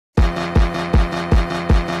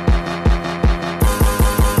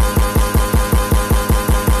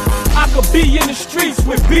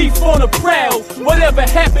with beef on the prowl. Whatever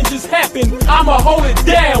happened just happened, I'ma hold it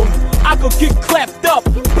down. I could get clapped up,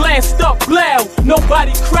 blast up loud.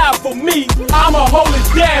 Nobody cry for me, I'ma hold it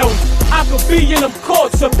down. I could be in them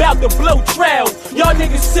courts about to blow trial. Y'all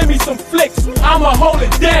niggas send me some flicks, I'ma hold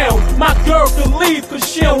it down. My girl can leave cause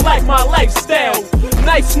she don't like my lifestyle.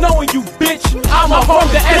 Nice knowing you, bitch, I'ma hold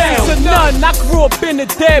it down. To none, I grew up in the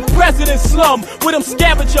dead president's slum, with them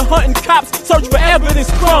scavenger hunting cops, search for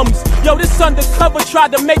evidence crumbs. Yo, this undercover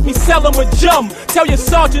tried to make me sell him a jump. Tell your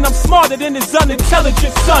sergeant I'm smarter than his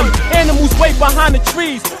unintelligent son. Animals wait behind the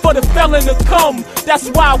trees for the felon to come. That's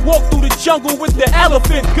why I walk through the jungle with the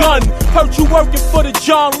elephant gun. Heard you working for the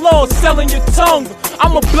John Law, selling your tongue.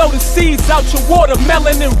 I'ma blow the seeds out your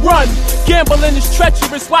watermelon and run. Gambling is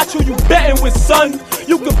treacherous, watch who you betting with, son.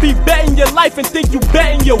 You could be betting your life and think you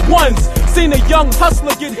betting your ones. Seen a young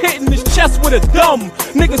hustler get hit in his chest with a dumb.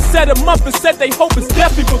 Niggas set him up and said they hope his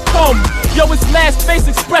death he become. Yo, his last face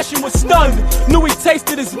expression was stunned. Knew he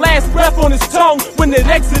tasted his last breath on his tongue when it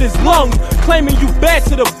exited his lung. Claiming you bad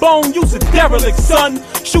to the bone, you's a derelict, son.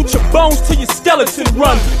 Shoot your bones till your skeleton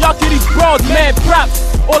run. Y'all get these broads mad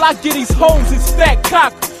props. All I get these hoes is fat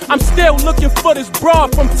cock. I'm still looking for this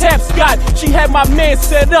broad from Tapscott. She had my man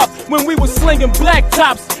set up when we was slinging black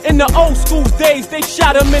tops. In the old school days, they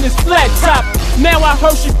shot him in his flat top. Now I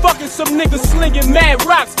heard she fucking some niggas slinging mad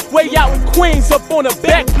rocks. Way out in Queens up on the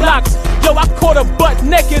back blocks. Yo, I caught her butt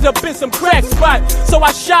naked up in some crack spot. So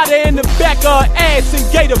I shot her in the back of her ass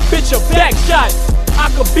and gave the bitch a back shot. I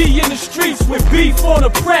could be in the streets with beef on the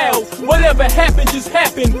prowl. Whatever happened just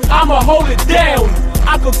happened, I'ma hold it down.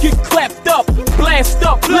 I could get clapped up, blast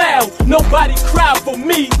up loud. Nobody cry for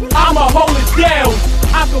me, I'ma hold it down.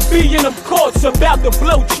 I could be in them courts about to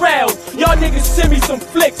blow trial. Y'all niggas send me some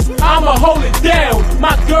flicks, I'ma hold it down.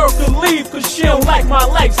 My girl could leave cause she don't like my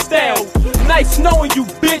lifestyle. Nice knowing you,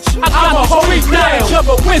 bitch, I'ma hold it down. Of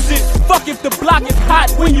a wizard, fuck if the block is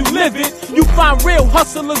hot when you live it. You find real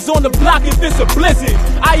hustlers on the block if it's a blizzard.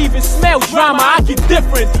 I even smell drama, I get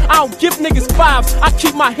different. I don't give niggas fives, I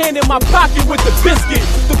keep my hand in my pocket with the biscuit.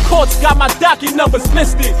 The courts got my docket numbers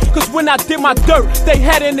listed, cause when I did my dirt, they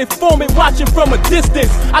had an informant watching from a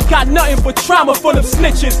distance. I got nothing but trauma for them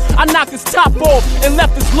snitches. I knocked his top off and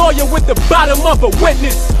left his lawyer with the bottom of a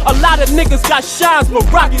witness. A lot of niggas got shines but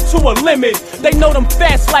rock it to a limit. They know them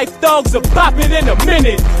fast life thugs will pop it in a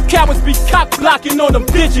minute. Cowards be cock blocking on them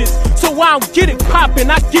digits. So I don't get it poppin',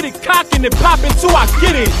 I get it cockin' and poppin' till I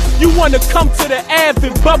get it. You wanna come to the Ave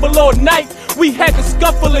and bubble all night? We had to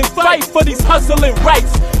scuffle and fight for these hustling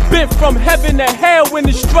rights. Been from heaven to hell in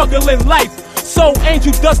this struggling life. So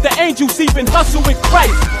angel dust the angels even hustle with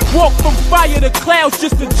Christ. Walk from fire to clouds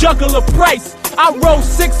just to juggle a price. I roll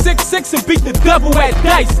 666 and beat the devil at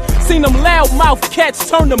dice. Seen them loudmouth cats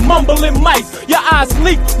turn to mumbling mice. Your eyes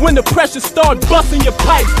leak when the pressure start busting your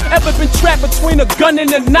pipes. Ever been trapped between a gun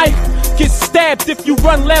and a knife? Get stabbed if you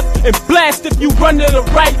run left and blast if you run to the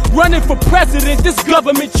right. Running for president, this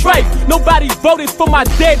government tripe. Nobody voted for my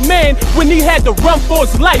dead man when he had to run for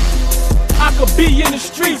his life. I could be in the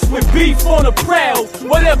streets with beef on the prowl.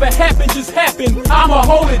 Whatever happened just happened, I'ma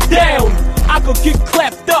hold it down. I could get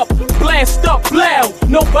clapped up, blast up loud.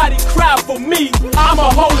 Nobody cry for me, I'ma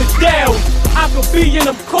hold it down. I could be in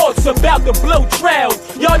them courts about to blow trial.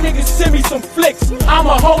 Y'all niggas send me some flicks,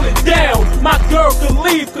 I'ma hold it down. My girl could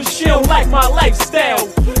leave cause she don't like my lifestyle.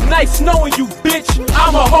 Nice knowing you, bitch,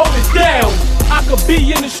 I'ma hold it down. I could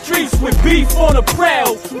be in the streets with beef on the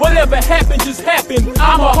prowl. Whatever happened just happened,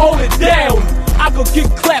 I'ma hold it down. I could get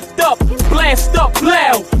clapped up, blast up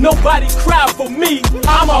loud. Nobody cry for me,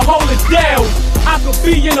 I'ma hold it down. I could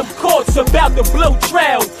be in them courts about to blow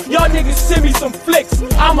trial. Y'all niggas send me some flicks,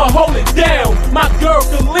 I'ma hold it down. My girl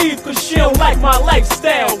could leave cause she don't like my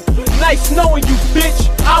lifestyle. Nice knowing you, bitch,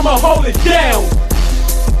 I'ma hold it down.